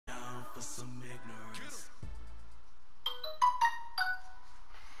some ignorance.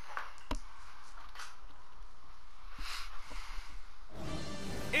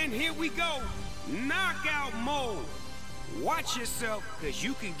 And here we go, knockout mode. Watch yourself, cause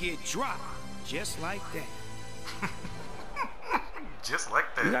you can get dropped just like that. Just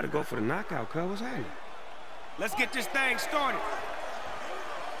like that. You gotta go for the knockout, cuz. What's happening? Let's get this thing started.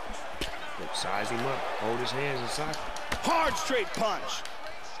 Size him up, hold his hands inside. Hard straight punch.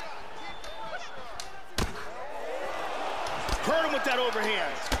 Hurt him with that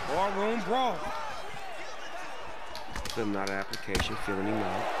overhand. Ballroom brawl. Filling out an application, filling him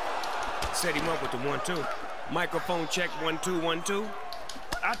out. Set him up with the 1-2. Microphone check, 1-2, 1-2.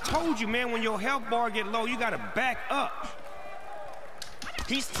 I told you, man, when your health bar get low, you gotta back up.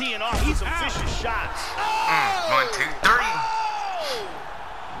 He's teeing off with some vicious shots. Oh! 1, 2, 3. Oh!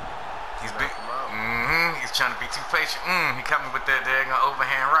 He's big. He's trying to be too patient. He coming with that daggone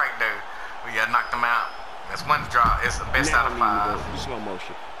overhand right there. We gotta knock them out. That's one draw. It's the best out of 5. Slow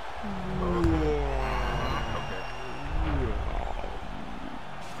motion.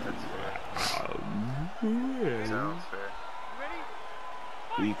 Sounds fair.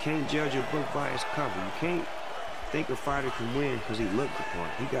 Well, you can't judge a book by its cover. You can't think a fighter can win because he looked the part.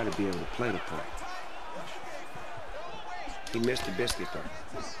 He got to be able to play the part. He missed the biscuit, though.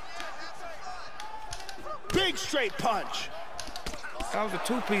 Big straight punch. That was a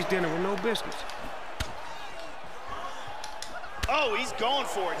 2-piece dinner with no biscuits. Oh, he's going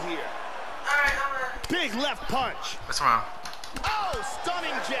for it here. Big left punch. What's wrong? Oh,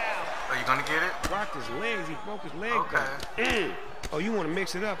 stunning jab. Are you gonna get it? Rocked his legs. He broke his leg Okay. down. Oh, you want to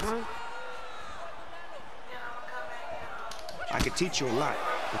mix it up, huh? I could teach you a lot,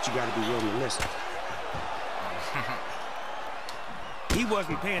 but you got to be willing to listen. He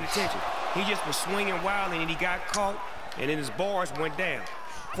wasn't paying attention. He just was swinging wild, and then he got caught, and then his bars went down.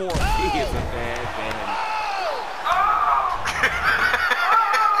 He is a bad.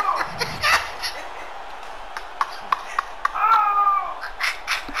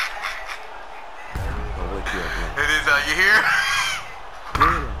 It is, you hear?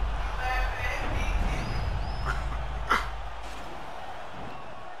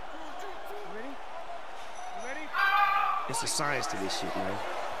 It's a science to this shit, man.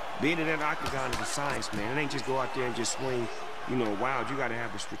 Being in that octagon is a science, man. It ain't just go out there and just swing, you know, wild. You gotta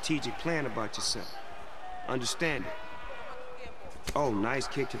have a strategic plan about yourself. Understand it. Oh, nice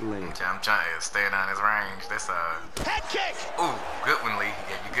kick to the leg. I'm trying to stay down his range. That's head kick. Ooh, good one, Lee.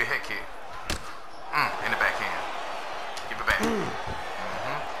 Yeah, you good head kick. In the backhand. Give it back.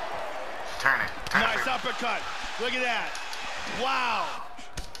 Turn it. Nice uppercut. Look at that. Wow.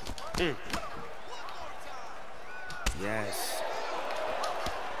 Yes.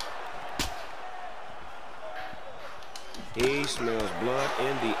 He smells blood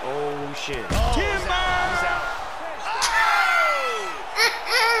in the ocean. Oh, Timber! He's out.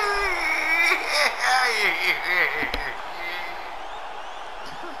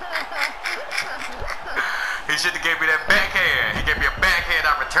 He should have gave me that backhand. He gave me a backhand.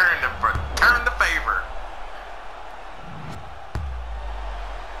 I returned him, bro.